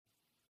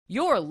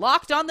You're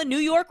Locked on the New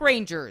York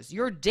Rangers,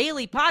 your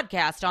daily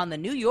podcast on the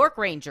New York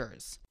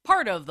Rangers.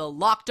 Part of the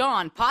Locked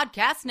On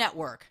Podcast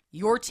Network,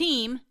 your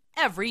team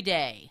every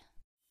day.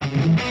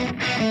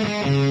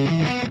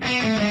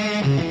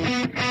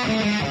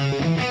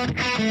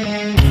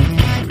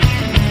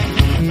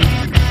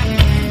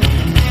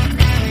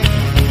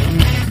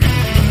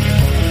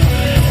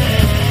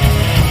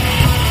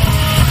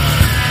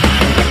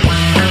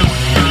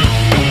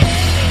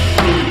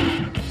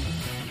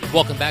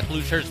 Welcome back,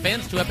 Blue Shirts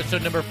fans, to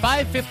episode number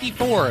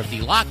 554 of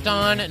the Locked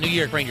On New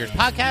York Rangers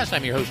podcast.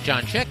 I'm your host,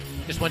 John Chick.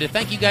 Just wanted to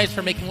thank you guys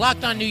for making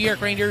Locked On New York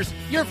Rangers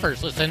your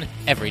first listen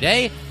every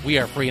day. We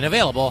are free and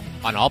available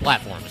on all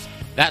platforms.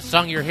 That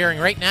song you're hearing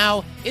right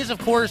now is, of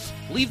course,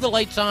 Leave the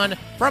Lights On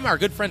from our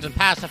good friends in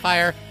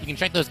Pacifier. You can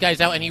check those guys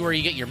out anywhere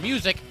you get your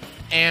music.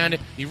 And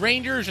the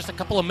Rangers, just a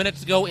couple of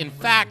minutes ago, in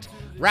fact,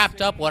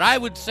 wrapped up what I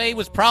would say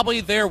was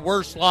probably their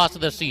worst loss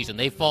of the season.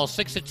 They fall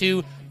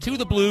 6-2 to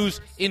the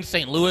Blues in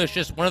St. Louis.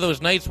 Just one of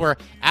those nights where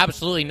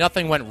absolutely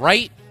nothing went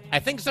right. I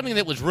think something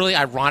that was really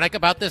ironic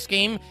about this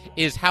game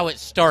is how it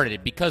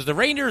started, because the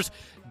Rangers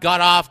got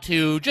off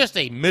to just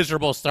a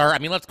miserable start. I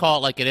mean, let's call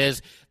it like it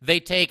is. They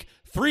take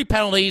 3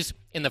 penalties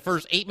in the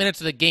first 8 minutes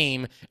of the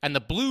game, and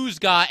the Blues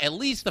got at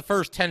least the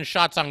first 10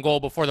 shots on goal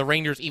before the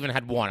Rangers even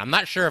had one. I'm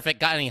not sure if it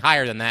got any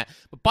higher than that,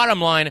 but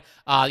bottom line,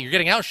 you're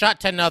getting outshot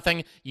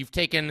 10-0. You've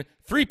taken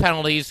 3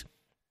 penalties.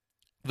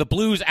 The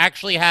Blues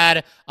actually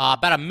had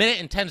about a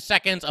minute and 10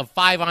 seconds of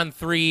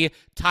 5-on-3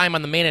 time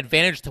on the main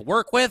advantage to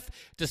work with.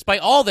 Despite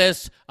all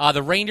this,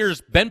 the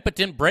Rangers bent but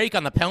didn't break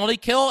on the penalty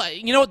kill.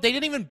 You know, they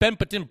didn't even bend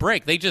but didn't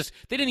break. They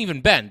didn't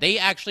even bend. They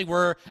actually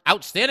were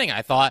outstanding,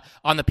 I thought,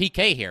 on the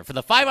PK here. For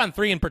the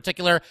 5-on-3 in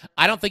particular,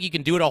 I don't think you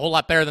can do it a whole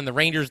lot better than the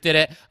Rangers did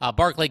it.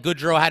 Barclay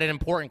Goodrow had an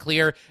important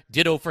clear.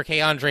 Ditto for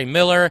K'Andre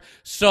Miller.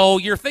 So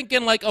you're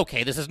thinking like,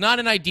 okay, this is not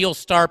an ideal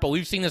start, but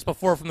we've seen this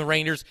before from the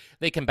Rangers.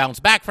 They can bounce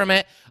back from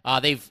it.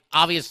 They've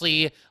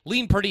obviously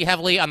leaned pretty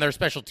heavily on their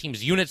special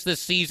teams units this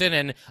season,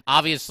 and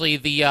obviously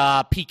the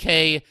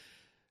PK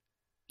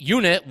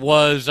unit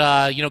was,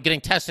 getting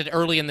tested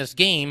early in this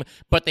game,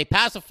 but they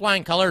pass with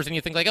flying colors, and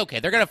you think like, okay,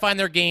 they're going to find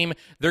their game,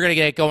 they're going to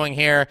get it going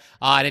here,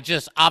 and it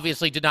just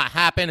obviously did not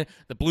happen.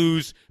 The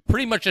Blues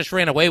pretty much just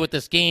ran away with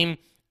this game,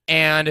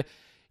 and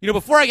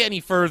before I get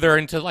any further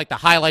into like the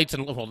highlights,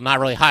 and well,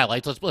 not really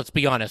highlights, let's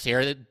be honest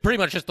here, pretty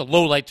much just the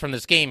lowlights from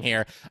this game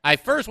here, I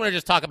first want to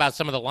just talk about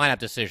some of the lineup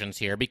decisions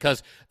here,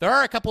 because there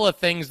are a couple of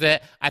things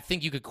that I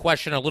think you could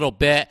question a little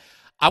bit.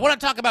 I want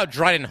to talk about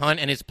Dryden Hunt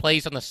and his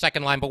place on the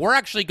second line, but we're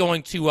actually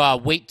going to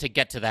wait to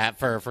get to that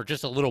for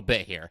just a little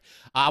bit here.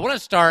 I want to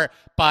start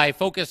by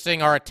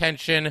focusing our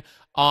attention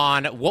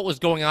on what was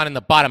going on in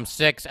the bottom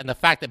six and the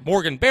fact that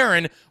Morgan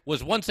Barron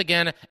was once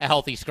again a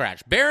healthy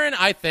scratch. Barron,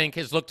 I think,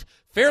 has looked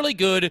fairly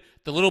good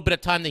the little bit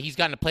of time that he's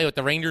gotten to play with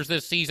the Rangers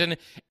this season,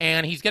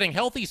 and he's getting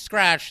healthy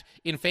scratch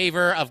in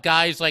favor of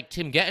guys like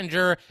Tim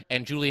Gettinger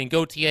and Julien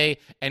Gauthier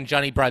and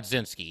Johnny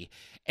Brodzinski.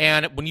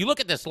 And when you look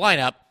at this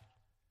lineup,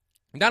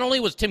 not only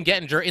was Tim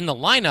Gettinger in the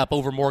lineup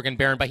over Morgan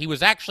Barron, but he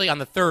was actually on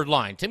the third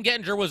line. Tim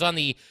Gettinger was on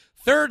the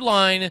third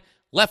line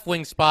left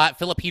wing spot.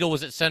 Filip Chytil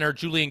was at center.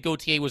 Julien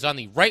Gauthier was on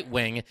the right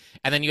wing.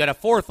 And then you had a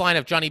fourth line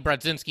of Johnny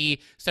Brodzinski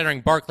centering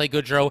Barclay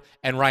Goodrow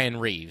and Ryan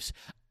Reeves.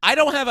 I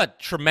don't have a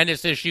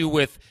tremendous issue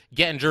with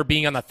Gettinger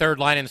being on the third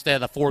line instead of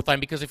the fourth line,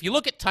 because if you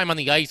look at time on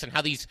the ice and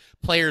how these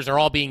players are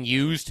all being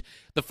used,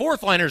 the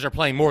fourth liners are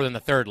playing more than the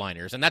third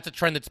liners, and that's a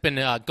trend that's been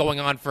going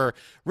on for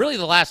really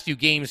the last few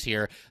games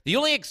here. The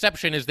only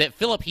exception is that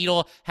Filip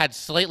Chytil had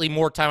slightly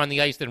more time on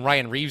the ice than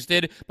Ryan Reeves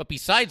did, but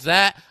besides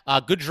that,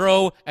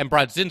 Goodrow and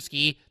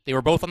Brodzinski, they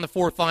were both on the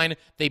fourth line.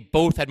 They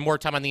both had more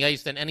time on the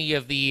ice than any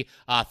of the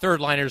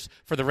third liners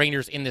for the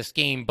Rangers in this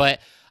game,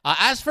 but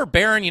as for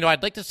Barron,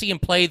 I'd like to see him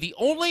play. The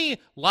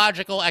only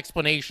logical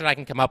explanation I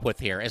can come up with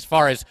here as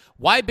far as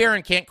why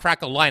Barron can't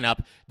crack a lineup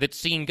that's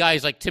seen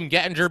guys like Tim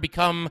Gettinger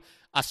become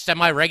a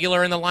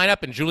semi-regular in the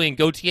lineup and Julien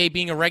Gauthier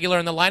being a regular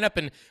in the lineup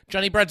and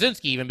Johnny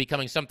Brodzinski even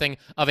becoming something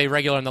of a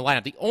regular in the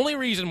lineup. The only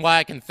reason why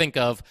I can think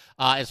of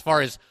as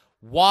far as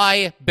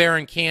why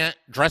Barron can't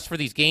dress for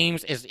these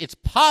games is it's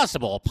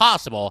possible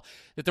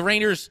that the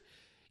Rangers,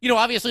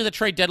 obviously the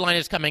trade deadline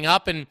is coming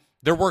up and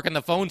they're working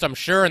the phones, I'm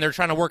sure, and they're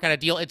trying to work out a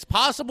deal. It's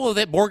possible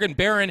that Morgan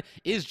Barron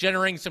is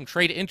generating some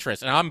trade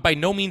interest, and I'm by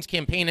no means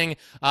campaigning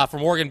for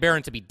Morgan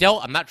Barron to be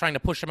dealt. I'm not trying to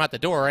push him out the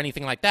door or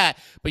anything like that,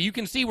 but you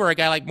can see where a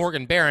guy like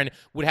Morgan Barron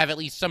would have at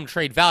least some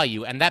trade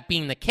value, and that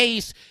being the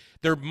case,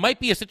 there might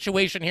be a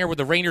situation here where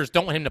the Rangers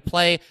don't want him to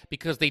play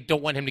because they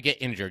don't want him to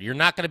get injured. You're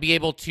not going to be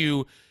able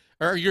to,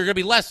 or you're going to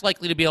be less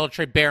likely to be able to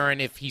trade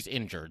Barron if he's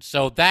injured,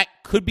 so that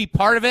could be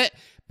part of it.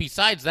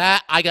 Besides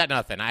that, I got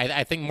nothing.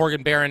 I think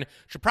Morgan Barron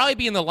should probably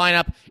be in the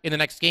lineup in the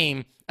next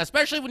game,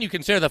 especially when you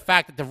consider the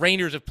fact that the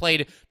Rangers have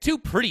played two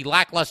pretty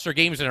lackluster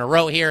games in a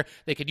row here.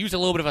 They could use a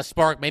little bit of a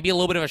spark, maybe a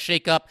little bit of a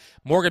shakeup.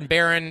 Morgan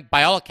Barron,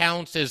 by all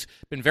accounts, has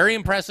been very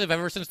impressive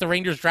ever since the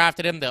Rangers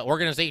drafted him. The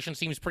organization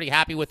seems pretty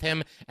happy with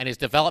him and his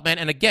development.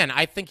 And again,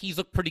 I think he's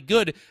looked pretty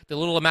good the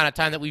little amount of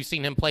time that we've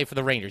seen him play for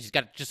the Rangers. He's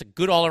got just a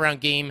good all-around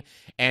game,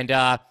 and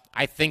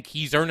I think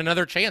he's earned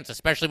another chance,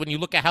 especially when you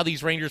look at how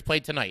these Rangers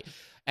played tonight.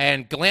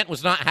 And Gallant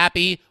was not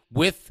happy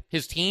with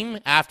his team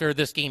after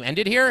this game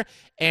ended here.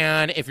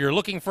 And if you're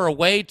looking for a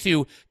way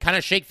to kind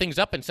of shake things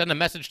up and send a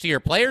message to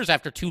your players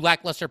after 2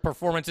 lackluster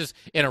performances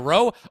in a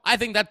row, I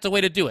think that's the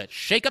way to do it.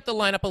 Shake up the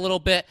lineup a little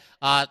bit,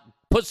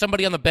 put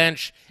somebody on the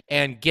bench,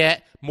 and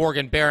get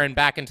Morgan Barron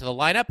back into the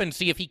lineup and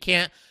see if he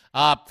can't,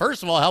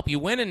 first of all, help you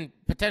win and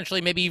potentially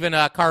maybe even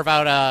carve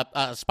out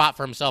a spot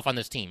for himself on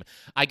this team.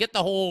 I get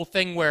the whole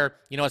thing where,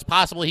 it's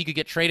possible he could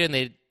get traded and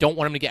they don't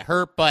want him to get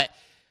hurt, but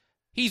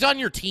he's on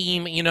your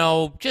team,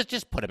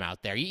 just put him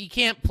out there. You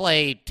can't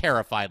play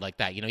terrified like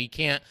that. You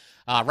can't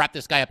wrap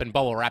this guy up in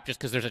bubble wrap just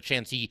because there's a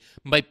chance he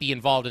might be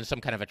involved in some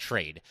kind of a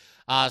trade.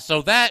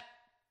 So that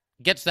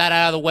gets that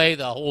out of the way,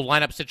 the whole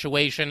lineup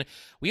situation.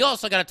 We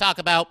also got to talk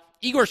about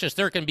Igor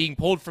Shesterkin being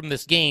pulled from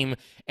this game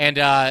and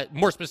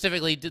more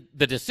specifically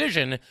the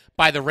decision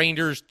by the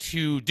Rangers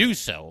to do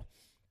so.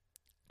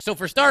 So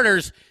for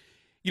starters,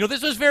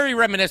 this was very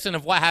reminiscent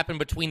of what happened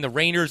between the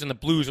Rangers and the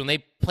Blues when they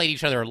played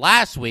each other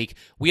last week.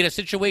 We had a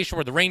situation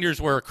where the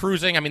Rangers were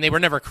cruising. I mean, they were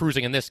never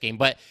cruising in this game,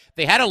 but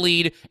they had a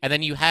lead, and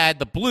then you had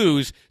the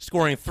Blues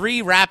scoring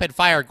 3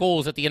 rapid-fire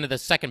goals at the end of the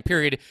second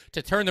period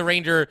to turn the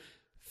Ranger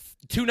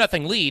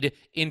 2-0 lead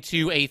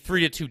into a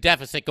 3-2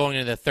 deficit going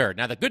into the third.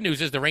 Now, the good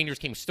news is the Rangers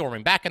came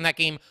storming back in that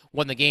game,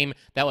 won the game.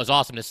 That was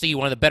awesome to see,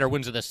 one of the better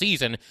wins of the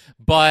season,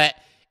 but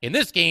in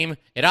this game,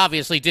 it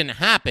obviously didn't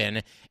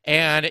happen,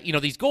 and,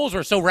 these goals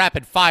were so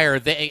rapid-fire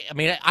that,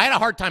 I had a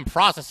hard time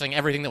processing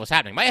everything that was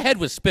happening. My head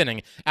was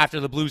spinning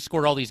after the Blues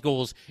scored all these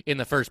goals in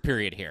the first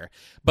period here.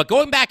 But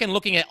going back and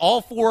looking at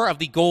all 4 of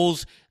the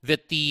goals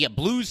that the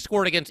Blues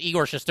scored against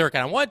Igor Shesterkin,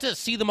 I wanted to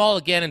see them all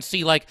again and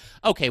see,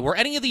 okay, were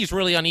any of these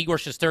really on Igor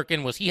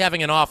Shesterkin? Was he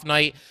having an off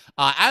night?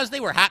 As they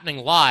were happening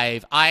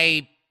live,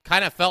 I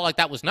kind of felt like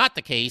that was not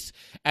the case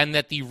and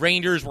that the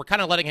Rangers were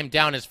kind of letting him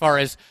down as far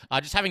as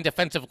just having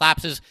defensive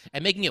lapses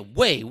and making it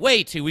way,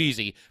 way too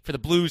easy for the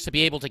Blues to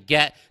be able to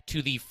get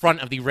to the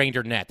front of the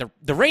Ranger net.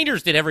 The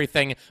Rangers did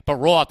everything but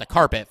roll out the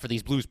carpet for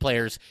these Blues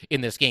players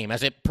in this game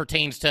as it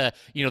pertains to,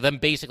 them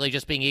basically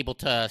just being able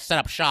to set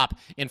up shop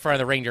in front of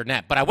the Ranger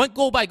net. But I went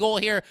goal by goal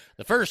here.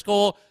 The first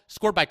goal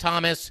scored by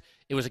Thomas.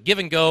 It was a give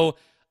and go.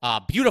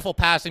 Beautiful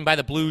passing by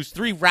the Blues.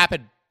 3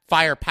 rapid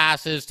fire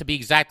passes, to be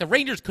exact. The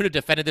Rangers could have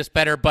defended this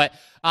better, but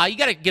you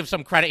got to give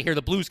some credit here.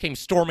 The Blues came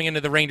storming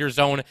into the Rangers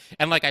zone,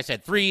 and like I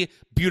said, 3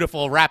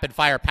 beautiful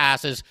rapid-fire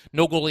passes.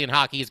 No goalie in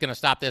hockey is going to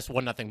stop this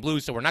 1-0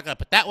 Blues, so we're not going to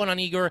put that one on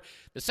Igor.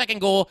 The second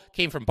goal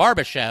came from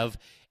Barbashev,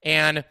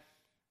 and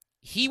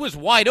he was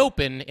wide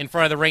open in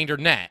front of the Ranger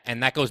net,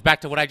 and that goes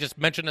back to what I just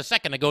mentioned a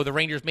second ago. The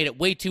Rangers made it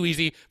way too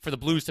easy for the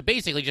Blues to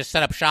basically just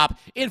set up shop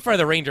in front of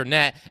the Ranger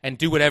net and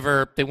do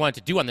whatever they wanted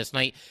to do on this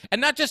night,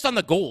 and not just on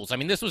the goals.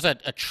 This was a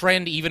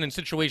trend even in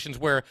situations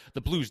where the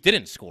Blues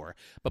didn't score,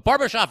 but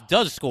Barbashev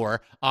does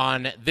score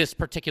on this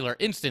particular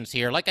instance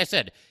here. Like I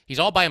said, he's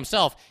all by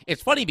himself.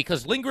 It's funny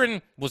because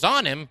Lindgren was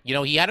on him.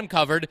 He had him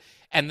covered,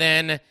 and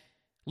then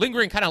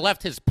Lindgren kind of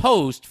left his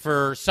post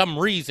for some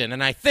reason,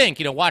 and I think,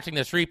 watching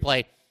this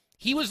replay,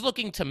 he was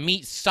looking to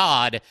meet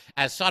Saad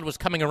as Saad was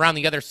coming around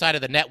the other side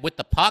of the net with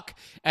the puck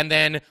and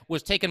then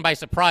was taken by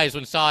surprise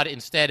when Saad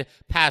instead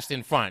passed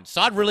in front.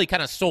 Saad really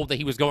kind of sold that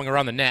he was going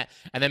around the net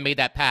and then made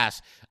that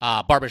pass.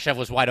 Barbashev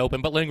was wide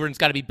open, but Lindgren's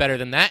got to be better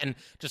than that. And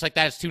just like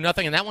that, it's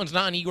 2-0, and that one's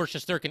not on Igor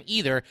Shesterkin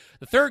either.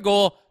 The third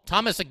goal,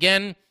 Thomas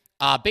again,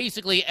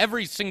 basically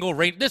every single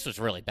Ranger, this was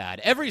really bad.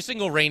 Every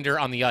single Ranger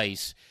on the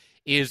ice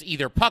is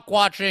either puck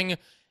watching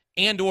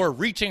and or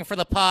reaching for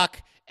the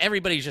puck.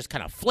 Everybody's just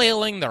kind of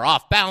flailing. They're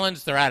off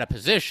balance. They're out of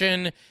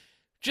position.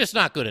 Just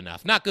not good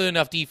enough. Not good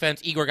enough defense.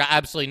 Igor got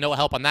absolutely no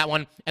help on that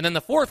one. And then the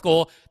fourth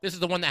goal, this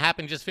is the one that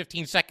happened just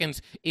 15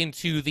 seconds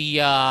into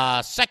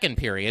the second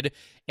period.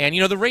 And,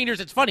 the Rangers,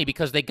 it's funny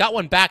because they got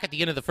one back at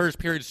the end of the first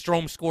period.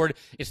 Strome scored.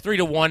 It's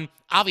 3-1.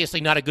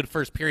 Obviously not a good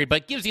first period,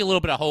 but it gives you a little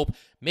bit of hope.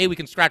 Maybe we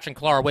can scratch and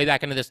claw our way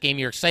back into this game.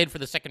 You're excited for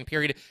the second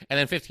period. And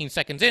then 15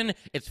 seconds in,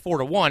 it's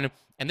 4-1.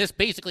 And this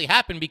basically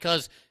happened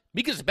because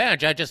Mika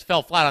Zibanejad just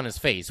fell flat on his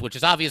face, which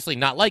is obviously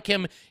not like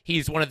him.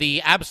 He's one of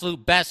the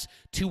absolute best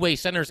two-way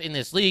centers in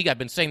this league. I've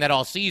been saying that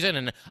all season,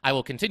 and I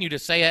will continue to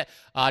say it.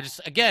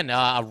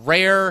 A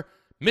rare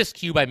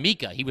miscue by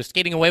Mika. He was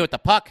skating away with the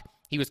puck.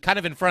 He was kind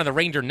of in front of the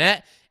Ranger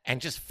net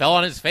and just fell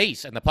on his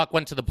face, and the puck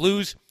went to the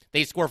Blues.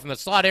 They score from the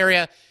slot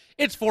area.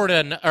 It's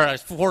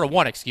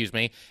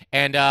 4-1,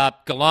 and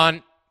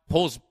Gallant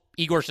pulls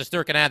Igor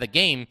Shesterkin out of the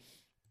game.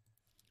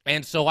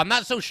 And so I'm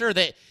not so sure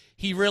that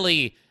he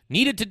really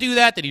needed to do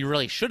that he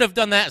really should have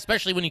done that,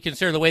 especially when you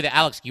consider the way that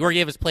Alex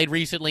Georgiev has played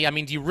recently.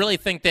 Do you really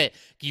think that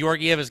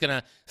Georgiev is going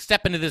to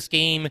step into this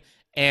game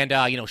and,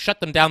 shut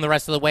them down the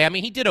rest of the way?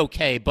 He did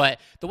okay, but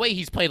the way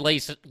he's played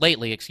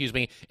lately,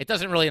 it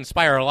doesn't really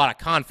inspire a lot of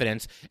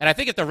confidence. And I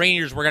think if the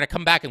Rangers were going to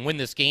come back and win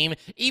this game,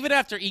 even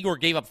after Igor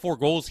gave up 4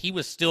 goals, he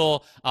was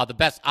still the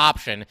best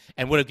option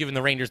and would have given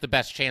the Rangers the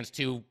best chance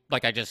to,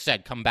 like I just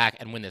said, come back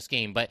and win this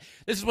game. But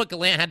this is what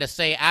Gallant had to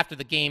say after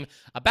the game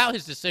about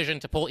his decision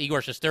to pull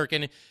Igor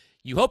Shesterkin.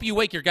 You hope you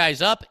wake your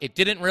guys up. It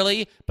didn't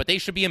really, but they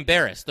should be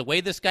embarrassed. The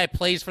way this guy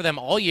plays for them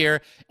all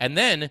year, and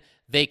then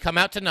they come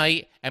out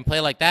tonight and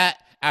play like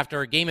that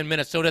after a game in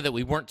Minnesota that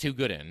we weren't too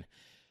good in.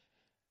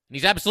 And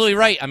he's absolutely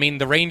right. I mean,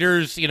 the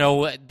Rangers,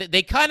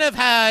 they kind of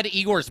had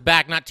Igor's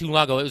back not too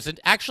long ago. It was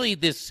actually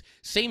this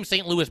same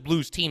St. Louis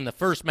Blues team, the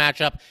first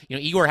matchup.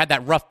 Igor had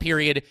that rough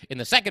period in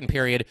the second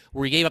period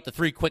where he gave up the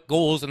 3 quick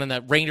goals, and then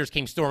the Rangers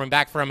came storming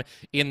back for him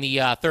in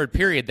the third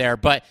period there.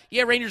 But,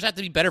 yeah, Rangers have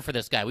to be better for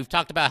this guy. We've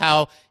talked about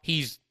how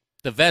he's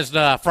the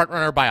Vezina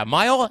frontrunner by a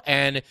mile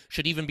and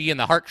should even be in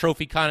the Hart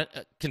Trophy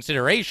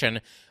consideration.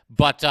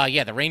 But,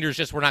 the Rangers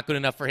just were not good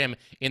enough for him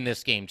in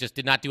this game. Just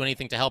did not do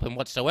anything to help him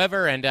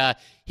whatsoever, and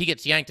he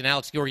gets yanked, and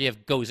Alex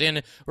Georgiev goes in.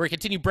 We're going to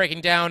continue breaking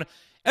down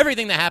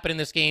everything that happened in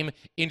this game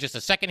in just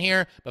a second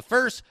here. But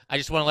first, I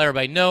just want to let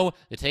everybody know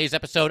that today's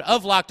episode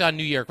of Locked On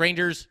New York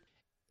Rangers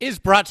is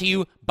brought to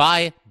you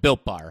by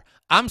Built Bar.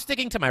 I'm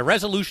sticking to my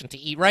resolution to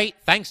eat right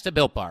thanks to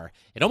Built Bar.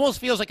 It almost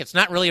feels like it's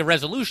not really a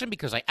resolution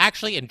because I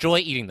actually enjoy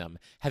eating them.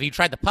 Have you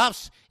tried the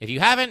Puffs? If you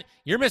haven't,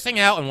 you're missing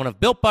out on one of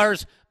Built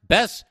Bar's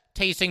best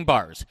tasting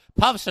bars.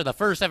 Puffs are the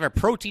first ever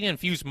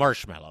protein-infused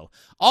marshmallow.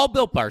 All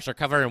Built Bars are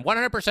covered in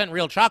 100%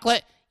 real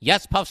chocolate.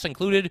 Yes, Puffs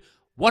included.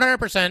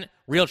 100%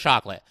 real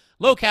chocolate.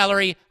 Low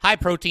calorie, high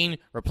protein.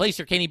 Replace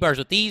your candy bars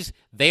with these.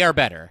 They are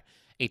better.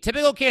 A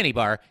typical candy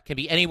bar can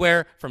be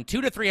anywhere from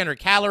 200 to 300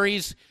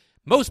 calories.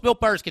 Most Built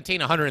Bars contain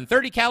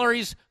 130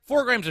 calories,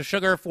 4 grams of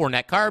sugar, 4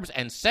 net carbs,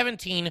 and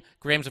 17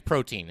 grams of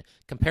protein.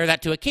 Compare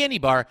that to a candy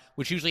bar,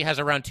 which usually has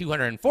around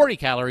 240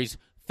 calories,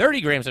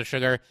 30 grams of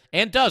sugar,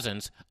 and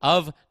dozens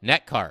of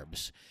net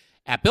carbs.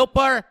 At Built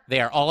Bar,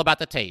 they are all about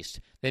the taste.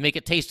 They make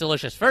it taste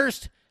delicious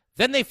first,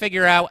 then they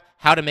figure out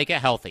how to make it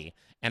healthy.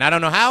 And I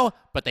don't know how,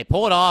 but they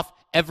pull it off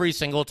every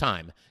single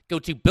time. Go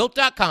to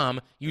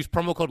Built.com, use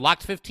promo code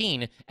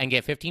LOCKED15, and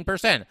get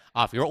 15%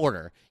 off your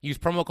order. Use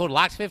promo code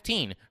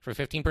LOCKED15 for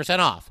 15%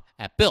 off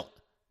at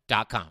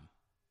Built.com.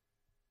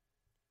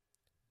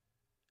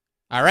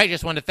 All right,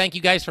 just wanted to thank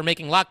you guys for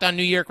making Locked On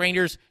New York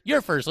Rangers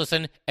your first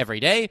listen every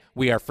day.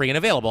 We are free and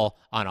available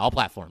on all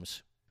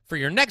platforms. For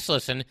your next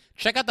listen,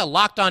 check out the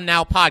Locked On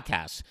Now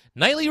podcast,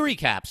 nightly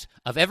recaps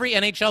of every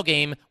NHL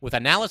game with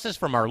analysis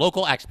from our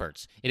local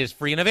experts. It is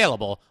free and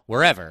available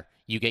wherever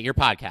you get your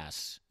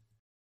podcasts.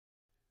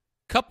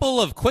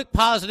 Couple of quick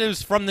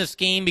positives from this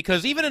game,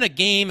 because even in a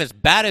game as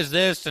bad as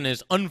this and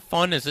as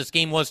unfun as this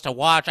game was to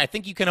watch, I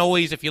think you can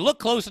always, if you look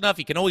close enough,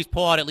 you can always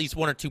pull out at least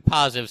 1 or 2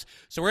 positives.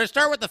 So we're going to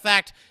start with the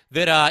fact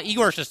that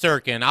Igor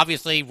Shesterkin,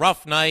 obviously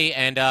rough night,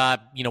 and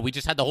we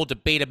just had the whole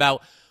debate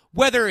about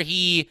whether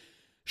he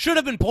should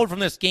have been pulled from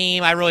this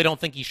game. I really don't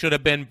think he should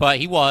have been, but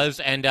he was,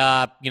 and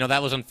that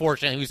was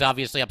unfortunate. He was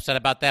obviously upset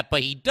about that,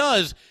 but he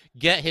does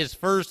get his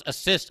first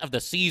assist of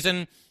the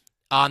season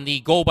on the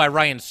goal by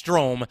Ryan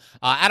Strome.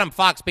 Adam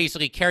Fox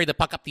basically carried the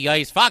puck up the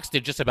ice. Fox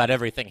did just about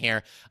everything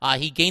here.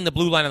 He gained the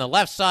blue line on the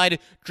left side,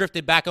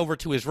 drifted back over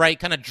to his right,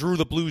 kind of drew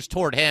the Blues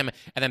toward him,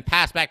 and then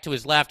passed back to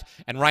his left,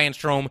 and Ryan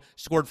Strome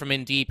scored from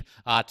in deep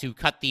to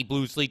cut the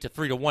Blues lead to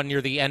 3-1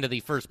 near the end of the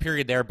first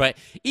period there. But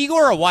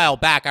Igor, a while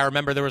back, I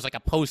remember there was like a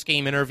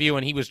post-game interview,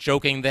 and he was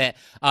joking that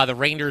the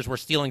Rangers were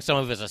stealing some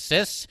of his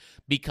assists,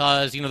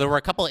 because, there were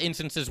a couple of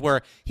instances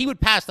where he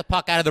would pass the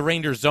puck out of the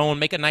Rangers zone,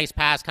 make a nice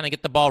pass, kind of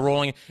get the ball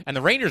rolling, and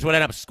the Rangers would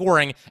end up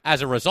scoring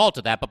as a result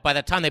of that. But by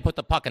the time they put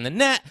the puck in the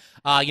net,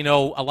 a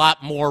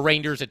lot more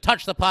Rangers had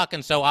touched the puck,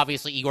 and so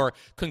obviously Igor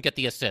couldn't get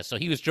the assist. So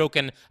he was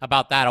joking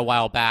about that a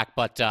while back,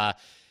 but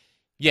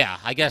yeah,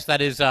 I guess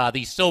that is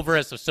the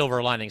silverest of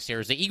silver linings here,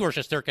 is that Igor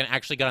Shesterkin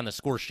actually got on the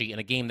score sheet in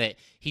a game that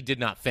he did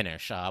not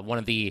finish. One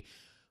of the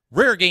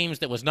rare games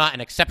that was not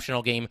an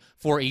exceptional game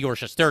for Igor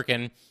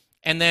Shesterkin.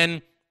 And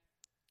then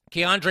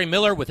K'Andre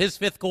Miller with his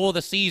 5th goal of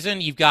the season.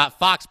 You've got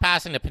Fox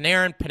passing to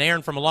Panarin.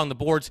 Panarin from along the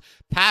boards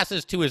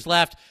passes to his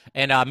left,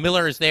 and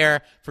Miller is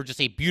there for just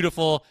a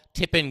beautiful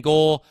tip-in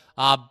goal.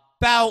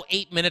 About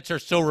 8 minutes or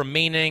so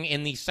remaining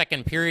in the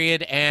second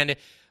period, and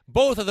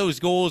both of those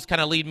goals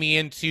kind of lead me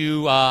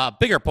into a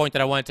bigger point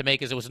that I wanted to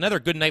make, is it was another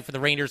good night for the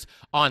Rangers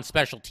on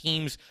special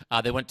teams.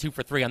 They went 2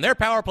 for 3 on their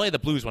power play. The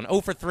Blues went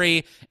 0 for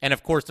 3. And,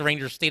 of course, the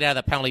Rangers stayed out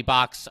of the penalty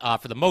box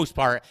for the most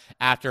part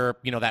after,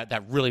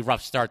 that really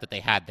rough start that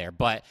they had there.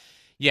 But,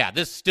 yeah,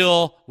 this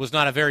still was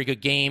not a very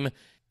good game.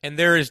 And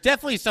there is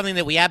definitely something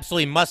that we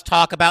absolutely must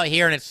talk about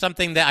here, and it's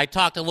something that I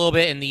talked a little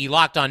bit in the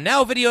Locked On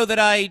Now video that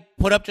I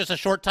put up just a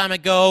short time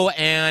ago,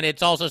 and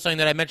it's also something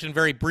that I mentioned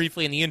very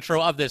briefly in the intro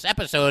of this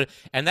episode,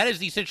 and that is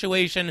the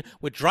situation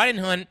with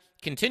Dryden Hunt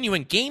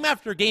continuing game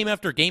after game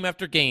after game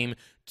after game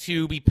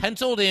to be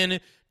penciled in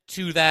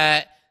to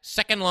that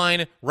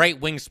second-line right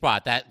wing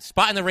spot, that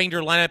spot in the Ranger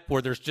lineup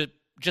where there's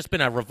just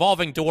been a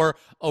revolving door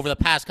over the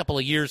past couple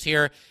of years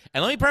here.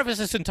 And let me preface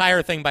this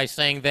entire thing by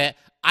saying that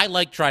I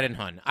like Dryden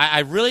Hunt. I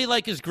really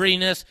like his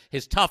grittiness,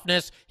 his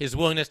toughness, his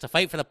willingness to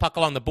fight for the puck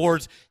along the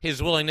boards,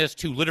 his willingness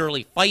to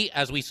literally fight,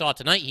 as we saw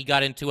tonight. He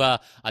got into a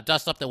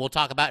dust-up that we'll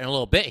talk about in a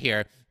little bit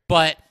here.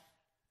 But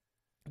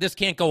this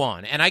can't go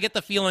on. And I get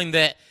the feeling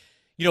that,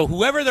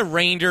 whoever the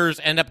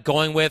Rangers end up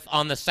going with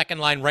on the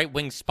second-line right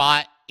wing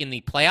spot in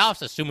the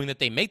playoffs, assuming that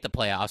they make the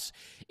playoffs,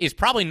 is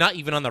probably not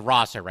even on the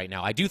roster right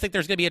now. I do think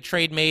there's going to be a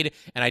trade made,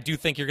 and I do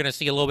think you're going to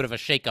see a little bit of a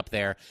shakeup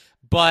there.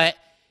 But,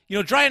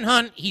 Dryden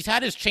Hunt, he's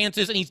had his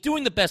chances, and he's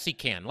doing the best he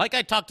can. Like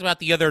I talked about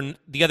the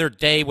other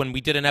day when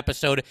we did an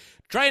episode,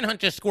 Dryden Hunt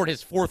just scored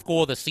his 4th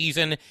goal of the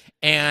season,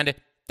 and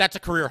that's a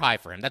career high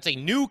for him. That's a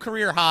new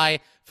career high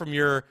from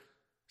your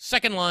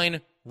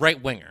second-line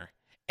right winger.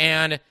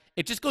 And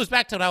it just goes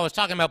back to what I was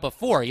talking about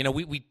before.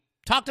 We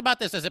talked about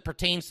this as it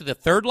pertains to the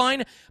third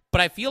line,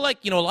 but I feel like,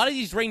 a lot of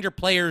these Ranger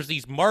players,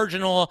 these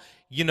marginal,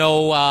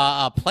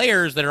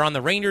 players that are on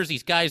the Rangers,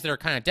 these guys that are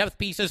kind of depth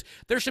pieces,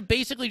 there should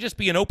basically just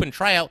be an open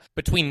tryout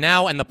between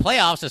now and the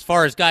playoffs as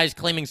far as guys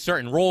claiming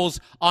certain roles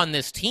on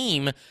this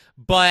team.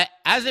 But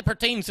as it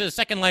pertains to the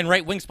second line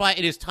right wing spot,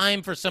 it is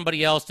time for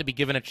somebody else to be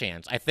given a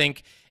chance. I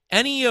think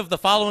any of the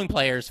following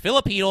players,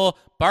 Filip Chytil,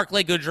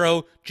 Barclay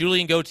Goodrow,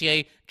 Julien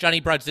Gauthier, Johnny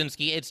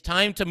Brodzinski, it's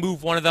time to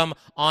move one of them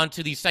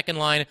onto the second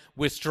line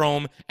with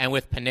Strome and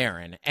with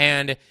Panarin.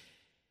 And,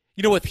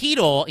 with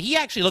Chytil, he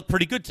actually looked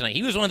pretty good tonight.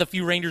 He was one of the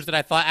few Rangers that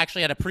I thought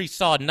actually had a pretty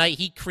solid night.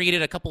 He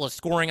created a couple of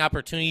scoring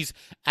opportunities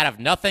out of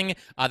nothing.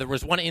 There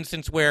was one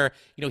instance where,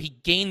 he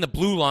gained the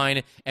blue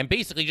line and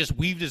basically just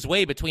weaved his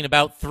way between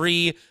about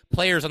 3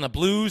 players on the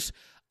Blues.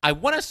 I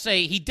want to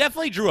say he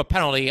definitely drew a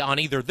penalty on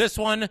either this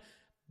one,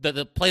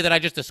 the play that I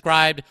just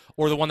described,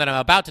 or the one that I'm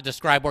about to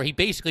describe, where he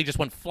basically just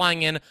went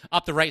flying in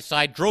up the right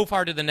side, drove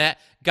hard to the net,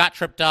 got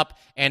tripped up,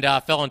 and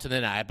fell into the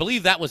net. I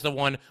believe that was the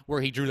one where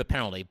he drew the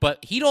penalty.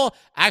 But Chytil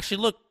actually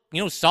looked,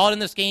 solid in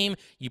this game.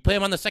 You play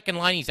him on the second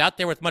line. He's out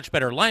there with much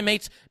better line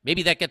mates.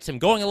 Maybe that gets him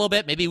going a little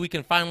bit. Maybe we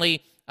can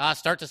finally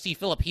start to see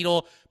Filip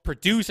Chytil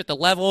produce at the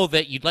level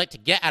that you'd like to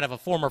get out of a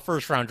former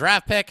first-round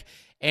draft pick,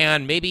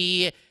 and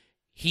maybe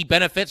he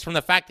benefits from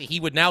the fact that he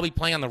would now be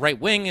playing on the right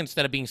wing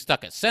instead of being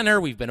stuck at center.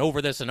 We've been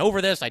over this and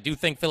over this. I do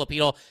think Filip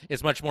Chytil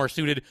is much more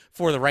suited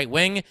for the right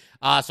wing.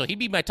 So he'd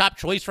be my top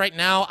choice right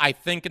now. I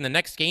think in the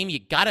next game, you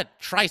got to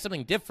try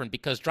something different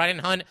because Dryden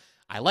Hunt,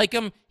 I like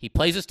him. He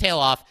plays his tail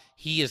off.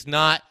 He is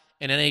not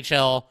an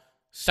NHL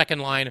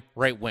second-line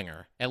right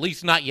winger, at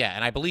least not yet.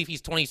 And I believe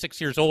he's 26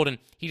 years old, and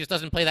he just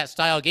doesn't play that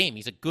style of game.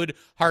 He's a good,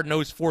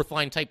 hard-nosed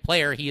fourth-line type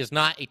player. He is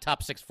not a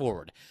top-6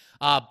 forward.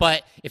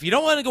 But if you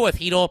don't want to go with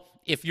Chytil,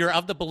 if you're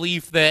of the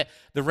belief that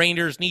the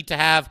Rangers need to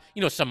have,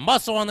 some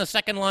muscle on the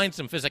second line,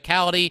 some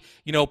physicality,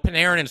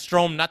 Panarin and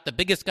Strome, not the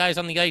biggest guys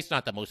on the ice,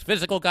 not the most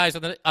physical guys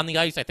on the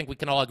ice. I think we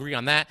can all agree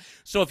on that.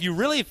 So if you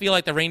really feel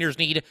like the Rangers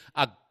need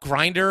a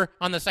grinder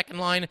on the second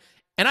line,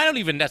 and I don't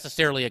even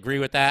necessarily agree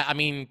with that. I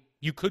mean,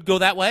 you could go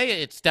that way.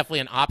 It's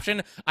definitely an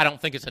option. I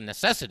don't think it's a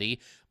necessity.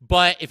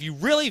 But if you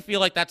really feel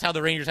like that's how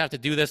the Rangers have to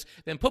do this,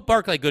 then put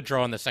Barclay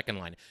Goodrow on the second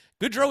line.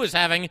 Goodrow is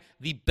having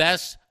the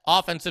best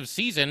offensive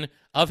season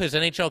of his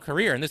NHL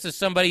career. And this is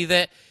somebody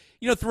that,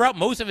 throughout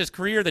most of his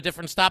career, the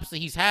different stops that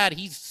he's had,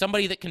 he's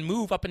somebody that can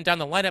move up and down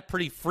the lineup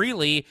pretty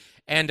freely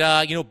and,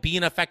 be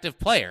an effective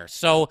player.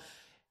 So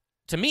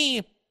to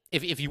me,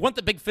 if you want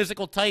the big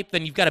physical type,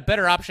 then you've got a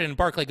better option in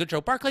Barclay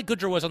Goodrow. Barclay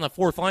Goodrow was on the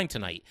fourth line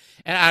tonight.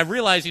 And I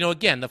realize,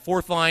 again, the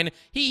fourth line,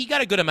 he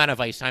got a good amount of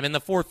ice time, and the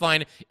fourth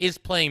line is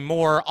playing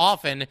more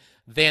often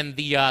than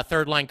the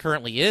third line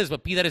currently is.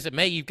 But be that as it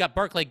may, you've got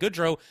Barclay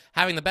Goodrow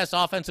having the best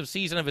offensive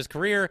season of his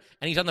career,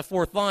 and he's on the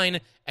fourth line,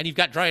 and you've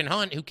got Dryden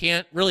Hunt, who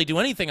can't really do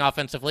anything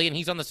offensively, and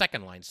he's on the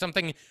second line.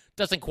 Something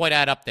doesn't quite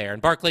add up there.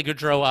 And Barclay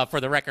Goodrow, for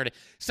the record,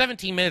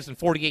 17 minutes and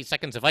 48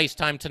 seconds of ice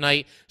time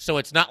tonight, so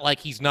it's not like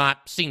he's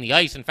not seeing the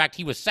ice. In fact,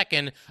 he was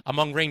second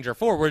among Ranger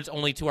forwards,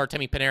 only to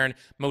Artemi Panarin,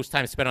 most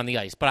time spent on the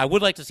ice. But I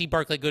would like to see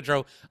Barclay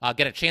Goodrow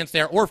get a chance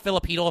there, or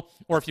Filip Chytil,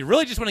 or if you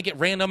really just want to get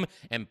random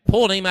and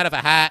pull a name out of a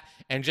hat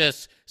and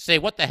just say,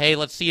 what the hey,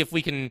 let's see if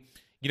we can,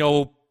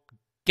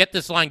 get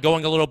this line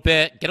going a little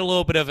bit, get a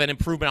little bit of an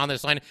improvement on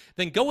this line,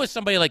 then go with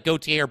somebody like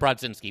Gauthier or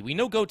Brodzinski. We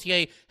know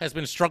Gauthier has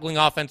been struggling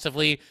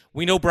offensively.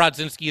 We know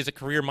Brodzinski is a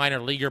career minor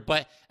leaguer,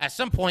 but at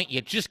some point,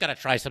 you just got to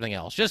try something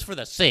else, just for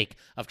the sake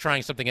of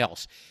trying something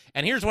else.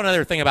 And here's one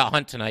other thing about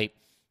Hunt tonight.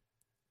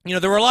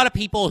 There were a lot of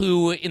people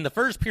who, in the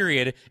first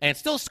period, and it's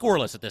still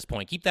scoreless at this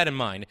point, keep that in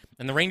mind,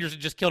 and the Rangers had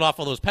just killed off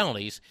all those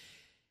penalties.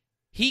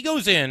 He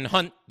goes in,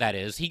 Hunt, that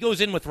is, he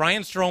goes in with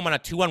Ryan Strome on a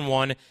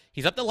 2-on-1.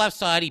 He's up the left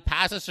side. He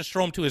passes to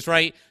Strome to his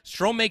right.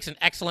 Strome makes an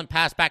excellent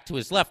pass back to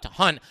his left to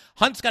Hunt.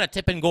 Hunt's got a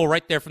tip-in goal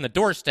right there from the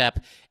doorstep.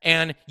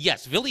 And,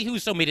 yes, Ville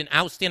Husso made an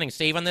outstanding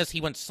save on this.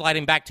 He went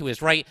sliding back to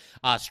his right,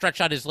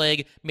 stretched out his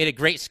leg, made a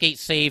great skate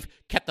save,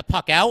 kept the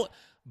puck out.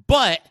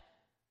 But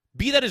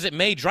be that as it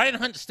may, Dryden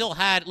Hunt still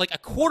had, like, a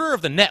quarter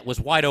of the net was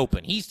wide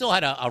open. He still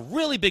had a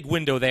really big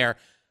window there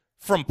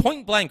from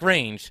point-blank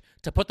range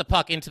to put the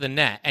puck into the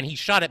net, and he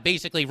shot it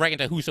basically right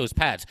into Husso's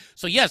pads.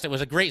 So, yes, it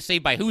was a great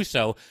save by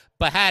Husso,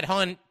 but had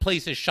Hunt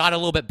placed his shot a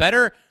little bit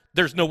better,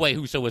 there's no way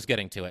Husso was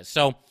getting to it.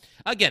 So,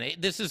 again,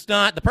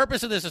 the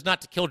purpose of this is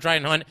not to kill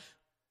Dryden Hunt.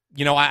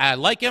 I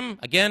like him.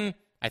 Again,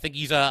 I think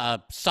he's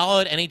a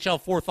solid NHL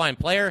fourth-line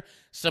player,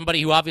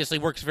 somebody who obviously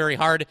works very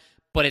hard,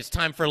 but it's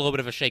time for a little bit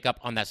of a shakeup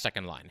on that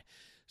second line.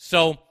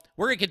 So,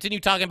 We're going to continue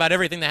talking about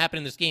everything that happened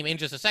in this game in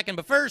just a second.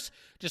 But first,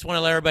 just want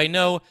to let everybody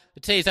know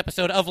that today's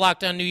episode of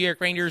Locked On New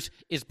York Rangers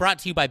is brought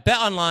to you by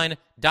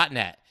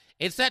BetOnline.net.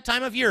 It's that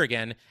time of year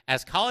again,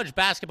 as college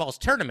basketball's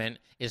tournament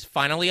is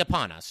finally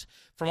upon us.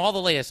 From all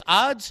the latest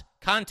odds,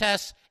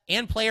 contests,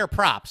 and player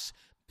props,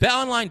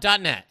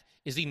 BetOnline.net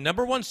is the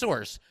number one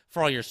source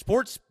for all your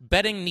sports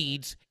betting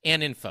needs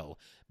and info.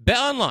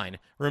 BetOnline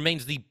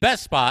remains the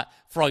best spot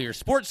for all your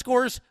sports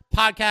scores,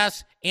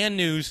 podcasts, and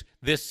news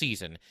this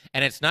season.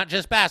 And it's not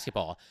just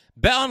basketball.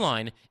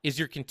 BetOnline is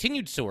your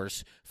continued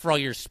source for all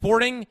your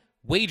sporting,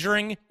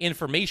 wagering,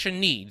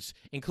 information needs,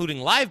 including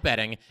live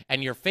betting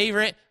and your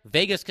favorite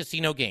Vegas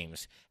casino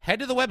games. Head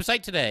to the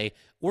website today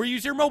or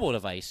use your mobile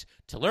device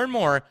to learn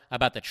more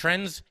about the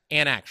trends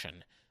and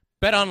action.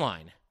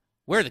 BetOnline,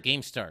 where the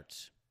game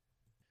starts.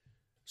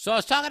 So I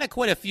was talking to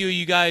quite a few of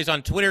you guys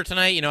on Twitter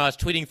tonight. I was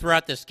tweeting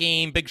throughout this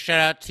game. Big shout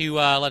out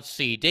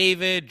to,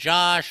 David,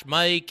 Josh,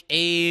 Mike,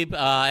 Abe,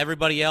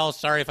 everybody else.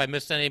 Sorry if I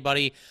missed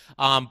anybody.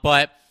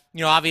 But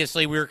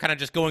obviously we were kind of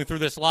just going through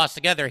this loss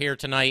together here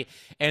tonight.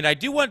 And I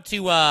do want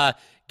to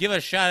give a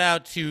shout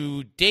out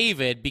to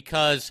David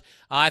because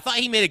I thought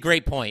he made a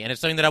great point. And it's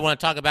something that I want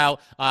to talk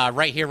about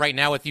right here, right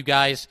now with you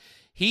guys.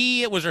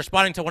 He was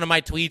responding to one of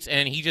my tweets,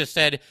 and he just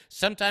said,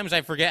 sometimes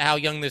I forget how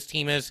young this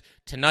team is.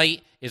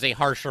 Tonight is a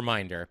harsh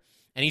reminder.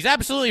 And he's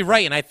absolutely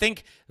right, and I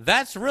think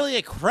that's really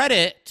a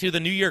credit to the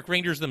New York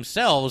Rangers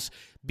themselves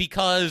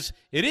because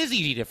it is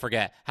easy to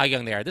forget how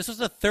young they are. This was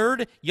the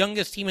third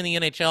youngest team in the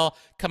NHL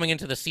coming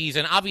into the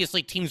season.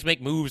 Obviously, teams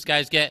make moves.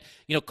 Guys get,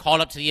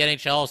 called up to the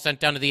NHL, sent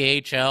down to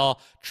the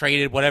AHL,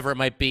 traded, whatever it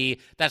might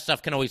be. That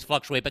stuff can always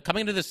fluctuate. But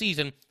coming into the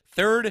season,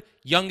 third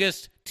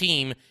youngest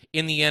team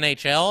in the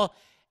NHL,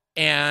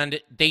 and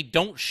they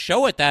don't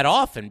show it that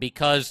often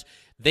because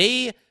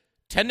they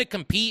tend to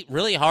compete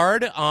really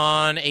hard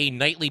on a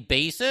nightly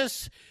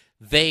basis.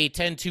 They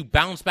tend to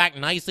bounce back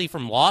nicely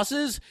from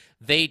losses.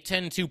 They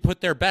tend to put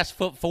their best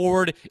foot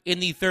forward in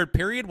the third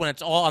period when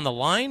it's all on the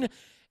line.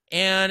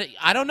 And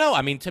I don't know.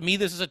 I mean, to me,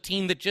 this is a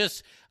team that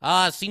just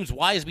seems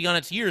wise beyond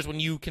its years when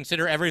you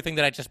consider everything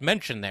that I just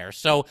mentioned there.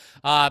 So,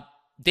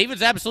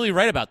 David's absolutely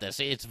right about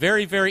this. It's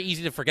very, very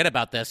easy to forget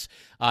about this,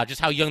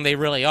 just how young they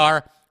really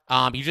are.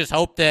 You just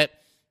hope that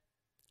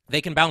they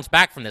can bounce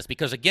back from this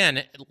because,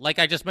 again, like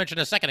I just mentioned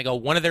a second ago,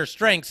 one of their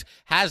strengths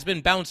has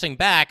been bouncing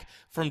back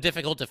from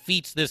difficult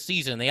defeats this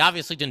season. They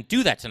obviously didn't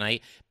do that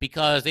tonight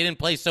because they didn't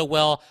play so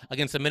well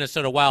against the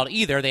Minnesota Wild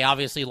either. They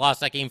obviously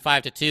lost that game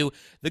 5-2.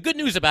 The good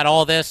news about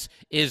all this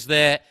is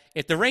that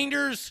if the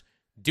Rangers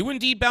do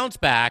indeed bounce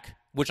back,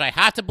 which I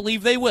have to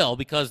believe they will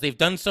because they've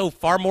done so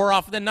far more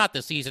often than not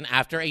this season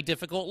after a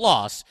difficult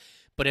loss,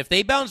 but if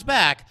they bounce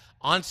back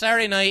on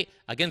Saturday night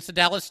against the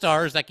Dallas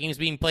Stars, that game is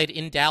being played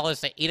in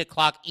Dallas at 8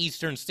 o'clock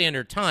Eastern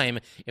Standard Time.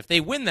 If they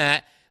win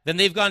that, then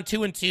they've gone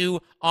 2-2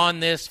 on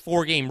this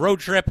 4-game road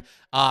trip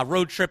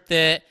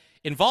that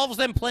involves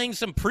them playing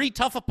some pretty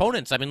tough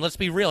opponents. I mean, let's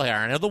be real here.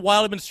 I know the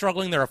Wild have been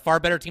struggling. They're a far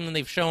better team than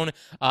they've shown.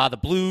 The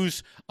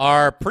Blues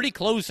are pretty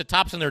close to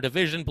tops in their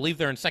division. I believe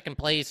they're in second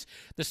place.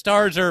 The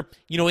Stars are,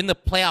 in the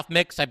playoff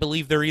mix. I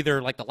believe they're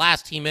either like the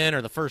last team in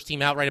or the first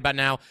team out right about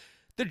now.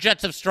 The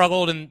Jets have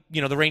struggled, and,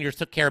 the Rangers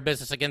took care of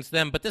business against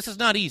them, but this is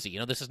not easy.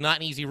 This is not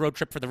an easy road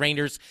trip for the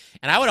Rangers.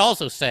 And I would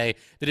also say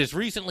that as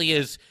recently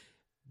as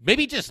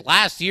maybe just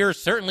last year,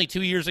 certainly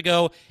 2 years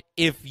ago,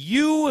 if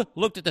you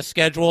looked at the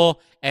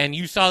schedule and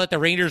you saw that the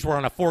Rangers were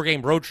on a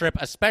 4-game road trip,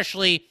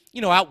 especially,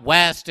 out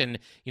west and,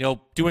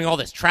 doing all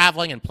this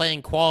traveling and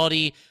playing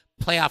quality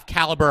playoff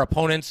caliber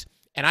opponents,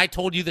 and I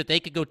told you that they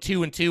could go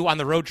 2-2 on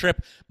the road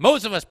trip,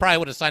 most of us probably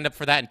would have signed up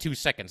for that in 2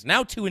 seconds.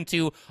 Now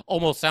 2-2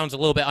 almost sounds a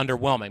little bit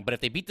underwhelming, but if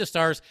they beat the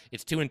Stars,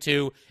 it's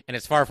 2-2, and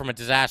it's far from a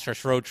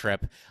disastrous road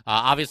trip.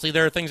 Obviously,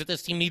 there are things that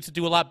this team needs to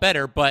do a lot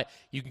better, but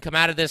you can come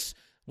out of this,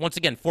 once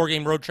again,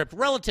 4-game road trip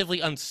relatively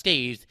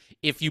unscathed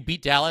if you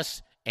beat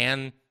Dallas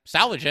and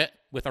salvage it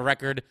with a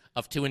record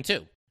of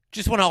 2-2.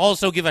 Just want to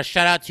also give a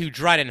shout-out to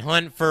Dryden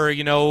Hunt for,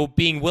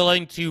 being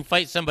willing to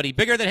fight somebody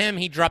bigger than him.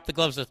 He dropped the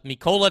gloves with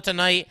Mikkola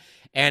tonight.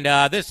 And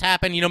this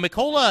happened,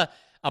 Mikkola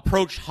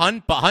approached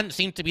Hunt, but Hunt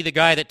seemed to be the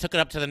guy that took it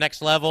up to the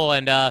next level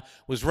and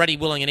was ready,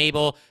 willing, and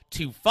able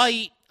to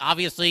fight.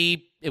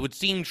 Obviously, it would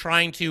seem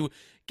trying to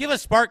give a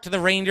spark to the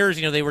Rangers.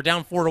 They were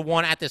down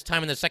 4-1 at this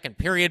time in the second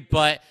period,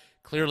 but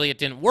clearly it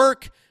didn't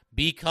work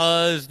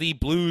because the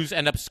Blues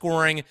end up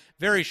scoring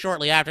very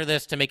shortly after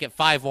this to make it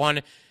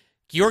 5-1.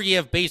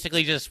 Georgiev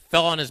basically just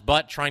fell on his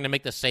butt trying to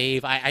make the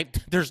save.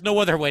 There's no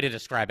other way to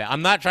describe it.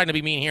 I'm not trying to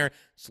be mean here.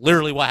 It's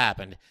literally what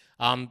happened.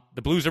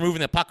 The Blues are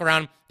moving the puck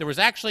around. There was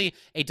actually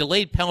a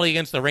delayed penalty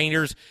against the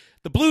Rangers.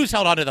 The Blues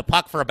held onto the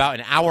puck for about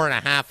an hour and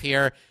a half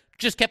here.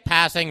 Just kept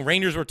passing.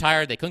 Rangers were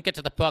tired. They couldn't get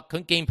to the puck,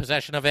 couldn't gain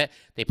possession of it.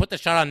 They put the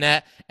shot on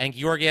net, and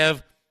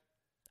Georgiev,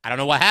 I don't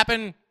know what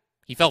happened.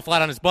 He fell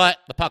flat on his butt.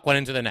 The puck went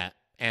into the net.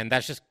 And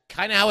that's just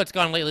kind of how it's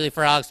gone lately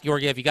for Alex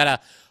Georgiev. You got to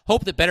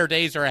hope that better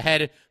days are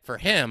ahead for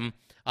him.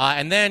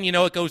 And then,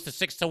 it goes to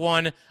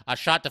 6-1. A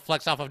shot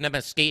deflects off of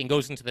Nemeth's skate and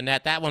goes into the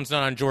net. That one's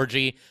not on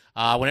Georgie.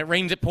 When it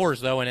rains, it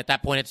pours, though, and at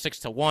that point, it's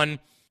 6-1.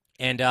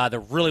 And there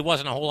really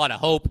wasn't a whole lot of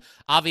hope.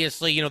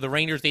 Obviously, the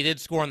Rangers, they did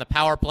score on the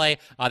power play.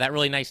 That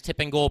really nice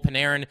tipping goal,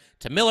 Panarin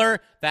to Miller.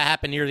 That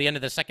happened near the end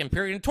of the second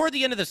period. And toward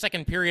the end of the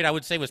second period, I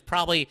would say was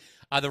probably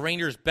the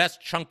Rangers'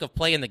 best chunk of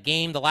play in the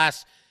game. The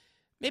last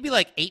maybe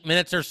like 8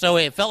 minutes or so,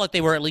 it felt like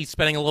they were at least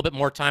spending a little bit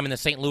more time in the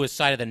St. Louis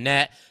side of the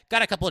net.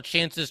 Got a couple of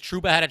chances.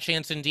 Trouba had a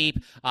chance in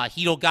deep.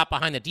 Hedl got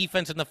behind the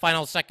defense in the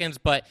final seconds,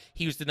 but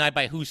he was denied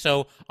by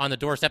Husso on the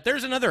doorstep.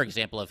 There's another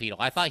example of Hedl.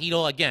 I thought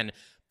Hedl, again,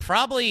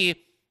 probably...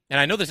 And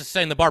I know this is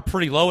setting the bar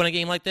pretty low in a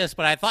game like this,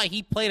 but I thought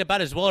he played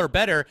about as well or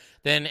better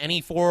than any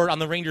forward on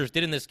the Rangers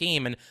did in this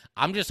game. And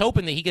I'm just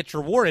hoping that he gets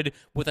rewarded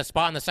with a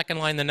spot in the second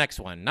line the next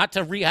one. Not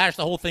to rehash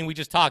the whole thing we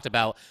just talked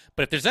about,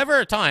 but if there's ever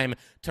a time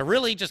to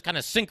really just kind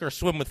of sink or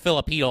swim with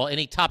Filip Chytil in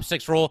a top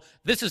six role,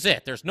 this is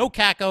it. There's no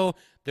Kakko.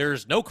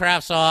 There's no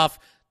Kravtsov.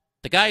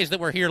 The guys that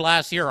were here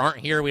last year aren't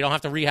here. We don't have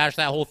to rehash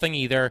that whole thing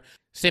either.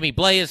 Sammy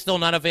Blais is still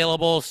not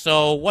available,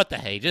 so what the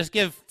hey? Just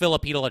give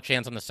Filip Chytil a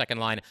chance on the second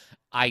line.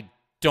 I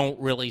don't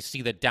really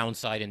see the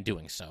downside in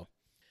doing so.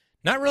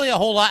 Not really a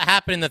whole lot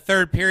happened in the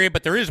third period,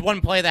 but there is one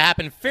play that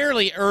happened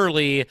fairly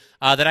early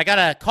that I got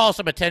to call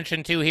some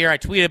attention to here. I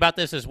tweeted about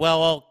this as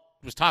well.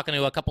 I was talking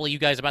to a couple of you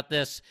guys about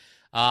this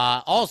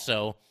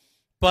also.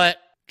 But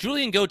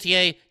Julien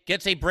Gauthier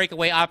gets a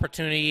breakaway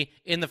opportunity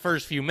in the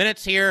first few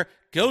minutes here,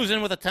 goes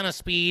in with a ton of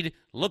speed,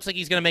 looks like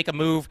he's going to make a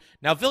move.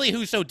 Now, Ville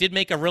Husso did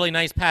make a really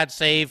nice pad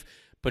save,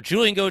 but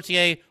Julien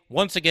Gauthier,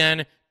 once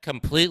again,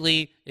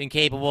 completely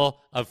incapable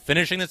of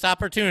finishing this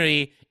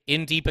opportunity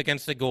in deep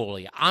against the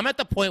goalie. I'm at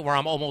the point where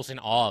I'm almost in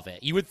awe of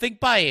it. You would think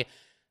by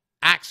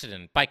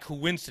accident, by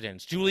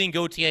coincidence, Julien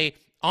Gauthier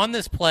on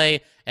this play,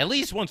 at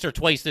least once or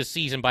twice this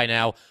season by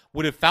now,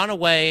 would have found a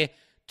way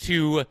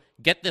to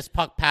get this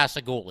puck past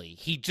a goalie.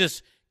 He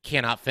just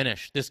cannot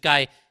finish. This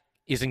guy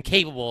is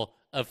incapable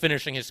of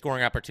finishing his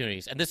scoring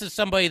opportunities. And this is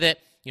somebody that,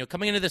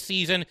 coming into the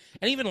season,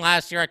 and even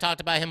last year I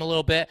talked about him a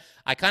little bit.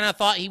 I kind of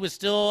thought he was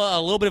still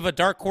a little bit of a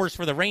dark horse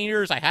for the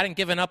Rangers. I hadn't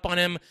given up on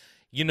him.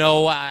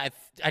 I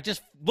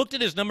just looked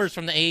at his numbers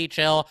from the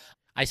AHL.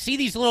 I see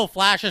these little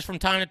flashes from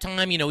time to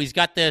time. He's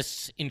got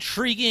this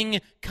intriguing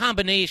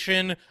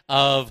combination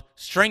of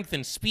strength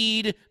and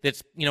speed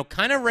that's,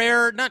 kind of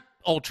rare, not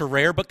ultra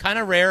rare, but kind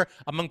of rare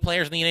among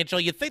players in the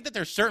NHL. You'd think that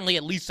there's certainly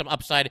at least some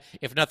upside,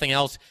 if nothing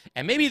else,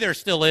 and maybe there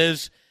still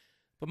is.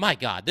 But my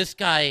God, this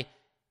guy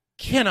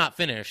cannot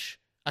finish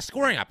a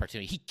scoring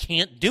opportunity. He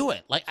can't do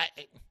it.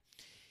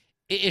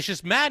 It's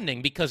just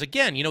maddening because,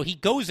 again, he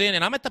goes in,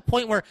 and I'm at the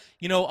point where,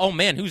 oh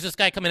man, who's this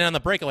guy coming in on the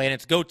breakaway? And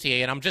it's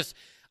Gauthier, and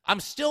I'm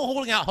still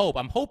holding out hope.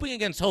 I'm hoping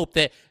against hope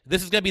that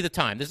this is going to be the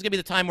time. This is going to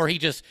be the time where he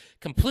just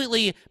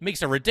completely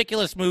makes a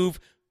ridiculous move,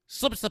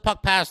 slips the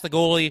puck past the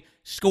goalie,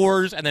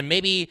 scores, and then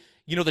maybe,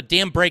 the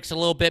dam breaks a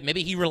little bit.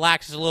 Maybe he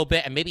relaxes a little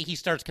bit, and maybe he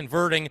starts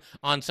converting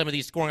on some of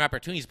these scoring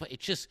opportunities, but it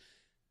just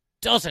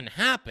doesn't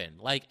happen.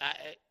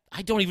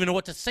 I don't even know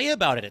what to say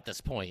about it at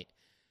this point.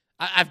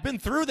 I've been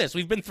through this.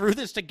 We've been through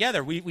this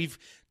together. We've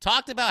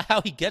talked about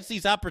how he gets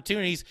these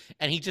opportunities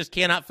and he just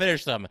cannot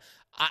finish them.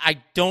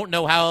 I don't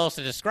know how else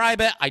to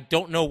describe it. I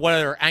don't know what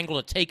other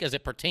angle to take as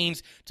it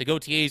pertains to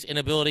Gauthier's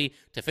inability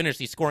to finish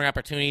these scoring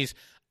opportunities.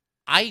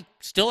 I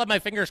still have my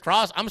fingers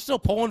crossed. I'm still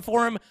pulling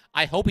for him.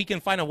 I hope he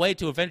can find a way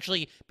to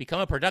eventually become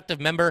a productive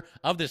member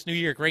of this New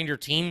York Ranger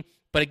team.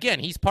 But again,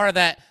 he's part of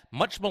that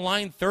much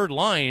maligned third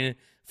line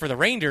for the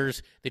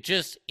Rangers that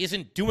just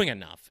isn't doing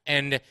enough.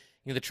 And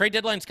the trade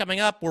deadline's coming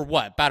up. We're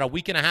about a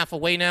week and a half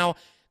away now.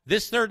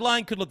 This third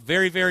line could look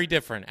very, very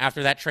different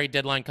after that trade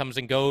deadline comes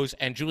and goes,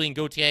 and Julien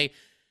Gauthier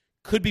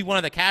could be one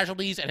of the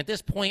casualties. And at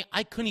this point,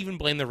 I couldn't even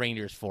blame the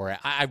Rangers for it.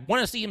 I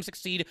want to see him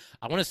succeed.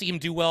 I want to see him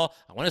do well.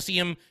 I want to see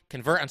him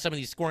convert on some of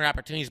these scoring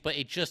opportunities, but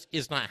it just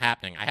is not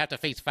happening. I have to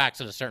face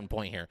facts at a certain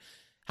point here.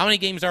 How many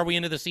games are we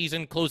into the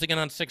season? Closing in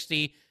on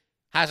 60.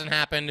 Hasn't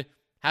happened.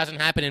 Hasn't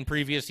happened in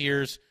previous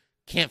years.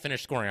 Can't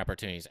finish scoring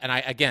opportunities. And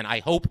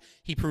I hope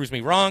he proves me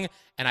wrong,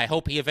 and I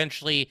hope he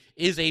eventually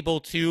is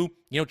able to,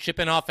 chip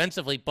in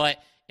offensively, but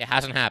it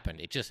hasn't happened.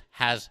 It just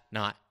has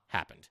not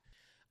happened.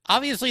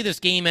 Obviously,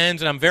 this game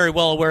ends, and I'm very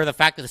well aware of the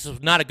fact that this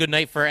was not a good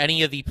night for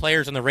any of the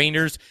players on the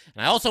Rangers.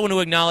 And I also want to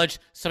acknowledge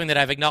something that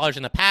I've acknowledged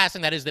in the past,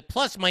 and that is that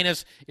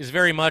plus-minus is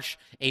very much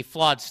a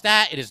flawed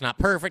stat. It is not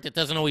perfect. It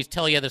doesn't always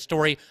tell you the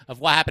story of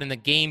what happened in the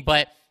game,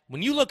 but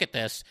when you look at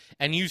this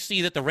and you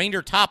see that the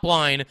Ranger top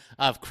line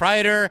of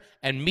Kreider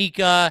and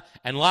Mika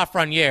and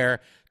Lafreniere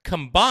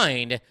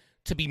combined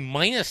to be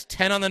minus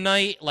 10 on the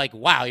night,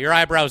 wow, your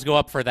eyebrows go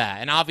up for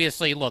that. And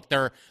obviously, look,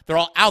 they're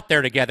all out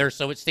there together,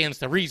 so it stands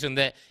to reason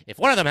that if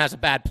one of them has a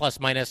bad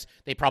plus-minus,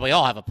 they probably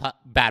all have a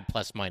bad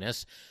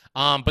plus-minus.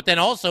 But then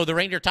also the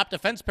Ranger top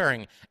defense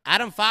pairing,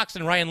 Adam Fox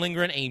and Ryan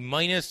Lindgren, a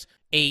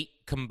 -8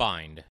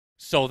 combined.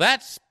 So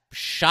that's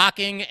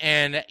shocking.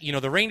 And,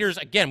 the Rangers,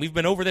 again, we've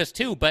been over this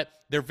too, but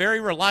they're very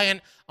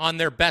reliant on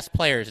their best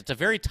players. It's a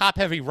very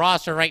top-heavy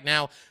roster right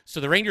now. So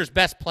the Rangers'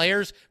 best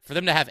players, for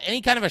them to have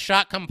any kind of a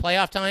shot come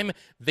playoff time,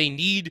 they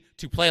need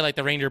to play like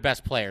the Ranger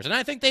best players. And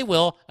I think they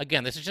will.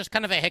 Again, this is just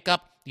kind of a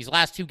hiccup. These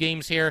last two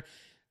games here,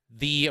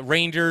 The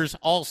Rangers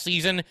all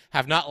season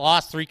have not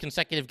lost 3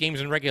 consecutive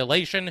games in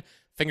regulation.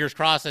 Fingers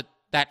crossed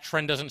that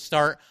trend doesn't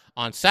start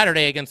on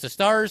Saturday against the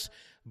Stars.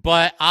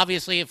 But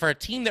obviously, for a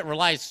team that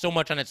relies so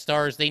much on its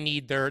stars, they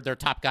need their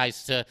top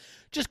guys to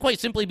just quite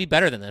simply be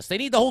better than this. They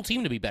need the whole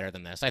team to be better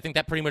than this. I think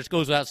that pretty much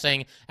goes without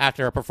saying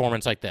after a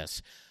performance like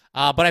this.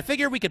 But I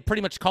figure we could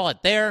pretty much call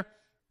it there.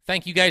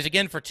 Thank you guys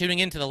again for tuning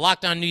in to the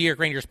Locked On New York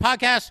Rangers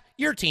podcast,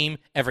 your team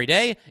every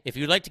day. If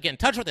you'd like to get in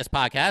touch with this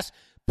podcast,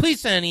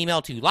 please send an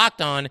email to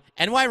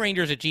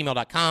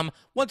lockedonnyrangers@gmail.com.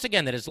 Once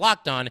again, that is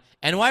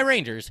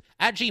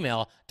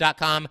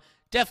lockedonnyrangers@gmail.com.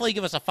 Definitely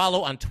give us a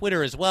follow on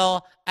Twitter as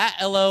well,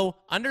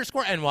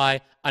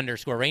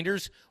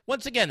 @LO_NY_Rangers.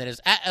 Once again, that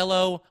is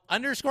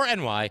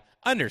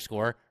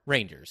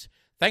 @LO_NY_Rangers.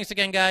 Thanks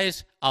again,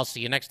 guys. I'll see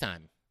you next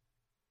time.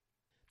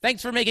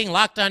 Thanks for making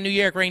Locked On New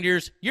York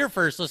Rangers your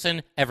first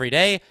listen every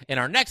day. In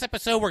our next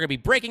episode, we're going to be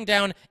breaking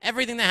down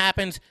everything that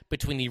happens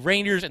between the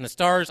Rangers and the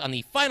Stars on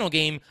the final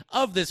game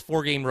of this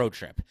 4-game road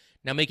trip.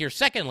 Now make your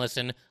second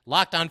listen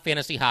Locked On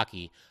Fantasy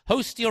Hockey.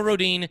 Hosts Steele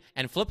Rodine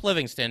and Flip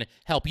Livingston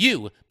help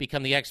you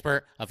become the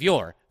expert of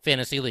your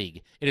fantasy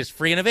league. It is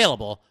free and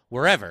available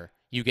wherever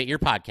you get your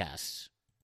podcasts.